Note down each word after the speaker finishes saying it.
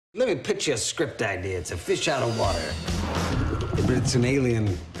Let me pitch you a script idea. It's a fish out of water, but it's an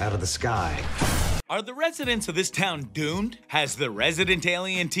alien out of the sky. Are the residents of this town doomed? Has the Resident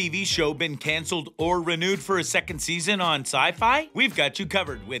Alien TV show been canceled or renewed for a second season on Sci-Fi? We've got you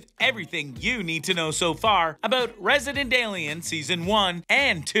covered with everything you need to know so far about Resident Alien Season 1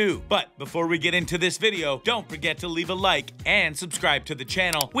 and 2. But before we get into this video, don't forget to leave a like and subscribe to the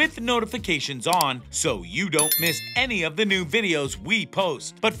channel with notifications on so you don't miss any of the new videos we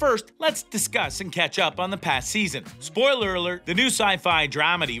post. But first, let's discuss and catch up on the past season. Spoiler alert, the new sci-fi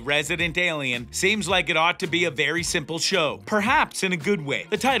dramedy Resident Alien seems like it ought to be a very simple show, perhaps in a good way.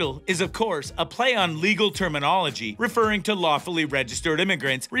 The title is, of course, a play on legal terminology referring to lawfully registered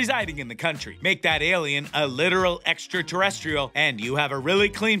immigrants residing in the country. Make that alien a literal extraterrestrial, and you have a really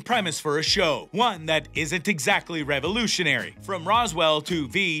clean premise for a show, one that isn't exactly revolutionary. From Roswell to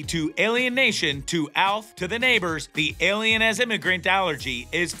V to Alien Nation to Alf to The Neighbors, the alien as immigrant allergy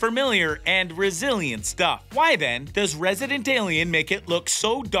is familiar and resilient stuff. Why then does Resident Alien make it look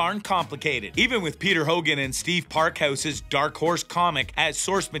so darn complicated? Even with Peter Hogan and Steve Parkhouse's Dark Horse comic as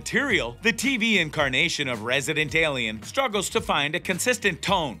source material, the TV incarnation of Resident Alien struggles to find a consistent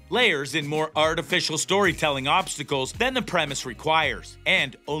tone, layers in more artificial storytelling obstacles than the premise requires,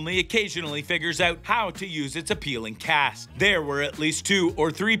 and only occasionally figures out how to use its appealing cast. There were at least 2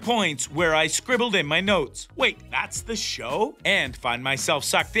 or 3 points where I scribbled in my notes, "Wait, that's the show?" and find myself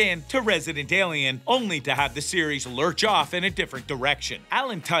sucked in to Resident Alien, only to have the series lurch off in a different direction.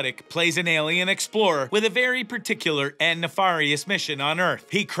 Alan Tudyk plays an alien explorer with a very particular and nefarious mission on Earth.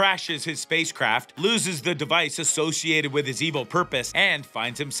 He crashes his spacecraft, loses the device associated with his evil purpose, and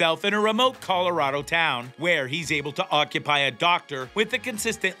finds himself in a remote Colorado town where he's able to occupy a doctor with the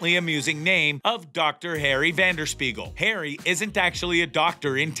consistently amusing name of Dr. Harry Vanderspiegel. Harry isn't actually a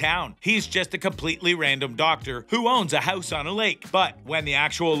doctor in town. He's just a completely random doctor who owns a house on a lake. But when the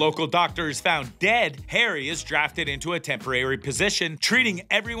actual local doctor is found dead, Harry is drafted into a temporary position, treating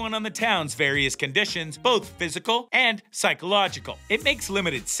everyone on the town's various conditions, both physical and psychological. It makes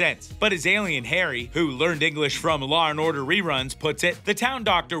limited sense, but as Alien Harry, who learned English from Law and Order reruns, puts it, the town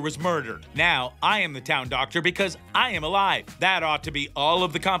doctor was murdered. Now, I am the town doctor because I am alive. That ought to be all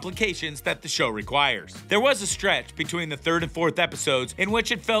of the complications that the show requires. There was a stretch between the 3rd and 4th episodes in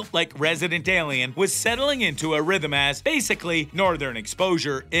which it felt like Resident Alien was settling into a rhythm as, basically, Northern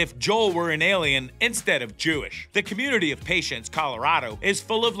Exposure if Joel were an alien instead of Jewish. The community of Patience, Colorado, is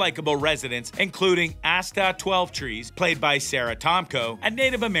full of likable residents, including Asta 12trees, played by Sara Tomko, a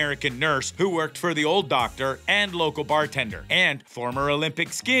Native American nurse who worked for the old doctor and local bartender, and former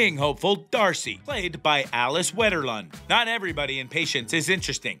Olympic skiing hopeful Darcy, played by Alice Wetterlund. Not everybody in Patience is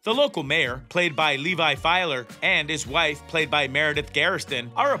interesting. The local mayor, played by Levi Filer, and his wife, played by Meredith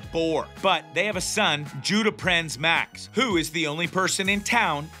Garriston, are a bore, but they have a son, Judah Prenz Max, who is the only person in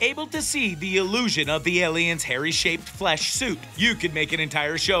town able to see the illusion of the alien's hairy-shaped flesh suit. You could make an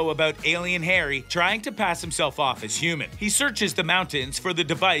entire show about Alien Harry trying to pass himself off as human. He searches the mountains for the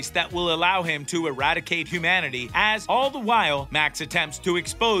device that will allow him to eradicate humanity, as all the while Max attempts to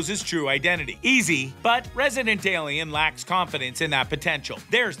expose his true identity. Easy, but Resident Alien lacks confidence in that potential.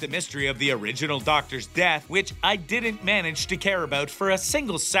 There's the mystery of the original Doctor's death, which I didn't manage to care about for a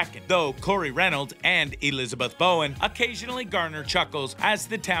single second, though Corey Reynolds and Elizabeth Bowen occasionally garner chuckles as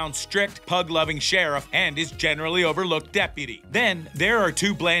the town's strict, pug-loving sheriff and his generally overlooked deputy. Then there are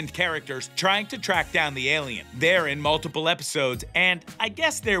 2 bland characters trying to track down the alien. They're in multiple episodes, and I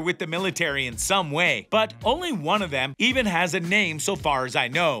guess they're with the military in some way, but only one of them even has a name so far as I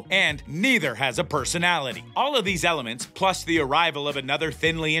know, and neither has a personality. All of these elements, plus the arrival of another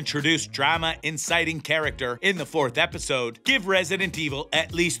thinly introduced drama-inciting character in the 4th episode, give Resident Evil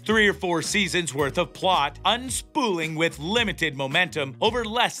at least 3 or 4 seasons worth of plot, unspooling with limited momentum over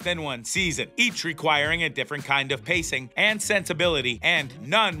less than 1 season, each requiring a different kind of pacing and sensibility, and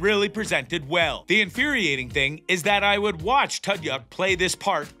none really presented well. The infuriating thing is that I would watch Tudyk play this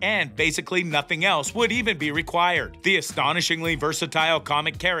part and basically nothing else would even be required. The astonishingly versatile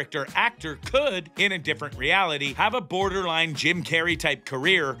comic character actor could, in a different reality, have a borderline Jim Carrey type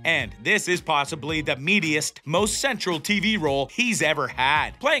career, and this is possibly the meatiest, most central TV role he's ever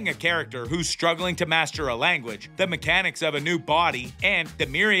had. Playing a character who's struggling to master a language, the mechanics of a new body, and the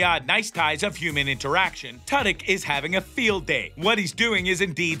myriad niceties of human interaction, Tudyk is having a field day. What he's doing is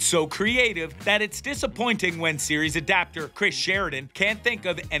indeed so creative creative that it's disappointing when series adapter Chris Sheridan can't think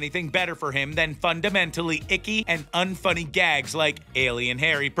of anything better for him than fundamentally icky and unfunny gags like Alien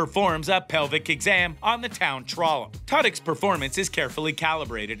Harry performs a pelvic exam on the town trolley. Tudyk's performance is carefully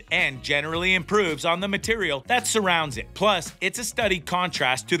calibrated and generally improves on the material that surrounds it. Plus, it's a studied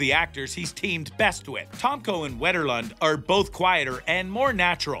contrast to the actors he's teamed best with. Tomko and Wetterlund are both quieter and more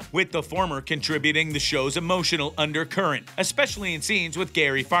natural, with the former contributing the show's emotional undercurrent, especially in scenes with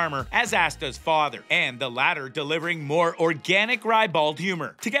Gary Farmer as Asta's father, and the latter delivering more organic ribald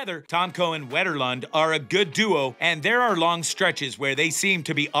humor. Together, Tomko and Wetterlund are a good duo, and there are long stretches where they seem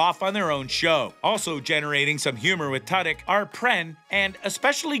to be off on their own show. Also generating some humor with Tudyk are Pren and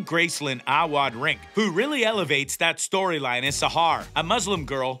especially Gracelyn Awad Rink, who really elevates that storyline as Sahar, a Muslim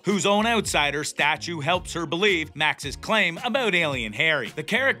girl whose own outsider statue helps her believe Max's claim about Alien Harry. The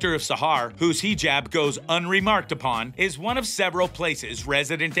character of Sahar, whose hijab goes unremarked upon, is one of several places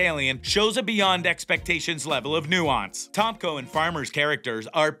Resident Alien shows a beyond expectations level of nuance. Tomko and Farmer's characters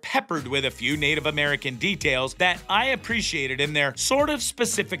are peppered with a few Native American details that I appreciated in their sort of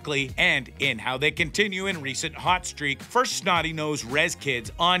specifically and in how they continue in recent hot streak for snotty-nosed res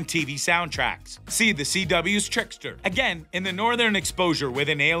kids on TV soundtracks. See the CW's Trickster. Again, in the northern exposure with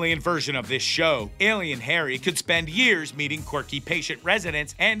an alien version of this show, Alien Harry could spend years meeting quirky patient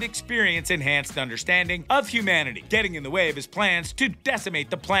residents and experience enhanced understanding of humanity, getting in the way of his plans to decimate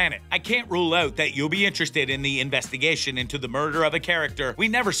the planet. I can't rule out that you'll be interested in the investigation into the murder of a character we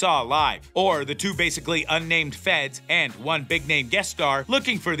never saw alive, or the two basically unnamed feds and one big-name guest star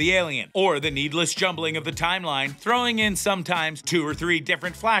looking for the alien, or the needless jumbling of the timeline, throwing in sometimes 2 or 3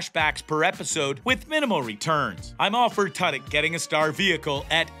 different flashbacks per episode with minimal returns. I'm all for Tudyk getting a star vehicle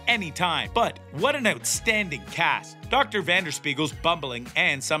at any time, but what an outstanding cast. Dr. Vanderspiegel's bumbling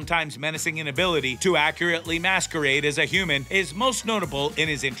and sometimes menacing inability to accurately masquerade as a human is most notable in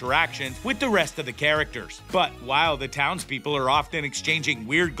his interactions with the rest of the characters. But while the townspeople are often exchanging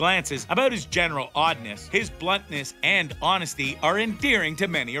weird glances about his general oddness, his bluntness and honesty are endearing to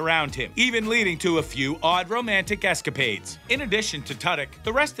many around him, even leading to a few odd romantic escapades. In addition to Tudyk,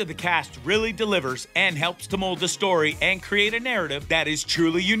 the rest of the cast really delivers and helps to mold the story and create a narrative that is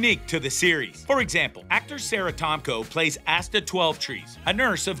truly unique to the series. For example, actor Sara Tomko plays Asta Twelvetrees, a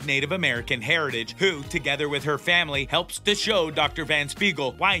nurse of Native American heritage who, together with her family, helps to show Dr. Van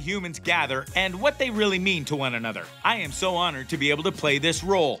Spiegel why humans gather and what they really mean to one another. I am so honored to be able to play this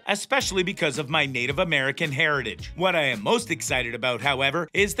role, especially because of my Native American heritage. What I am most excited about, however,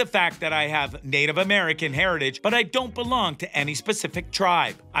 is the fact that I have Native American heritage, but I don't belong to any specific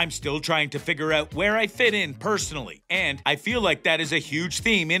tribe. I'm still trying to figure out where I fit in personally, and I feel like that is a huge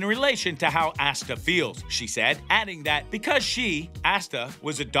theme in relation to how Asta feels, she said, adding that because she, Asta,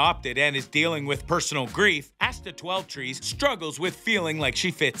 was adopted and is dealing with personal grief, Asta Twelvetrees struggles with feeling like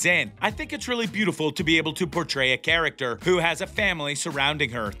she fits in. I think it's really beautiful to be able to portray a character who has a family surrounding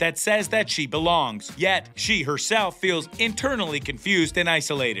her that says that she belongs, yet she herself feels internally confused and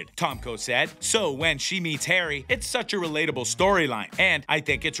isolated, Tomko said. So when she meets Harry, it's such a relatable storyline, and I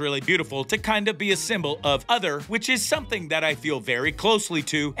think it's really beautiful to kind of be a symbol of other, which is something that I feel very closely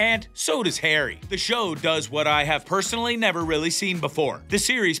to, and so does Harry. The show does what I have personally never really seen before. The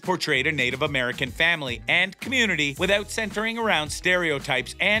series portrayed a Native American family and community without centering around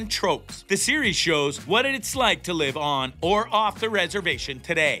stereotypes and tropes. The series shows what it's like to live on or off the reservation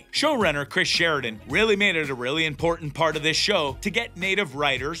today. Showrunner Chris Sheridan really made it a really important part of this show to get Native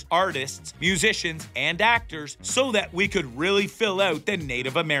writers, artists, musicians, and actors so that we could really fill out the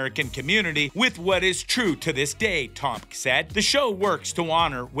Native American community with what is true to this day, Tomk said. The show works to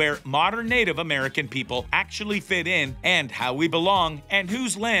honor where modern Native American people actually fit in and how we belong and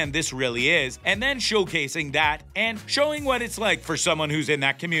whose land this really is, and then showcasing that and showing what it's like for someone who's in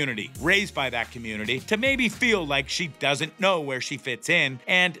that community, raised by that community, to maybe feel like she doesn't know where she fits in,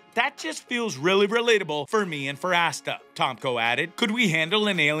 and that just feels really relatable for me and for Asta, Tomko added. Could we handle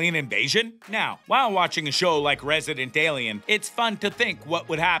an alien invasion? Now, while watching a show like Resident Alien, it's fun to think what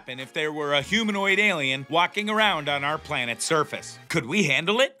would happen if there were a humanoid alien walking around on our planet's surface. Could we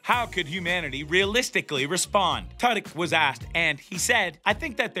handle it? How could humanity realistically respond? Tudyk was asked, and he said, I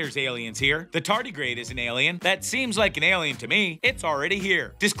think that there's aliens here. The tardigrade is an alien. That seems like an alien to me. It's already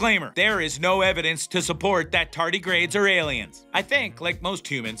here. Disclaimer, there is no evidence to support that tardigrades are aliens. I think, like most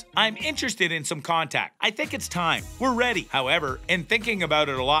humans, I'm interested in some contact. I think it's time. We're ready. However, in thinking about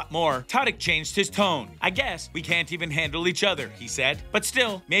it a lot more, Tudyk changed his tone. I guess we can't even handle each other, he said. But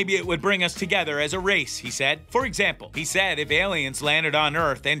still, maybe it would bring us together as a race, he said. For example, he said if aliens landed on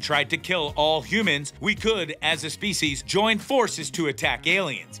Earth and tried to kill all humans, we could, as a species, join forces to attack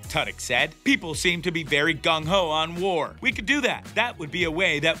aliens, Tudyk said. People seem to be very gung-ho on war. We could do that. That would be a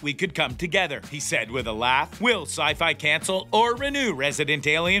way that we could come together, he said with a laugh. Will Sci-Fi cancel or renew Resident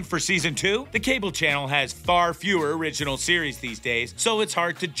Alien for Season 2? The cable channel has far fewer original series these days, so it's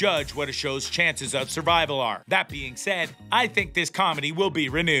hard to judge what a show's chances of survival are. That being said, I think this comedy will be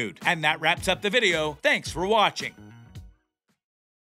renewed. And that wraps up the video. Thanks for watching.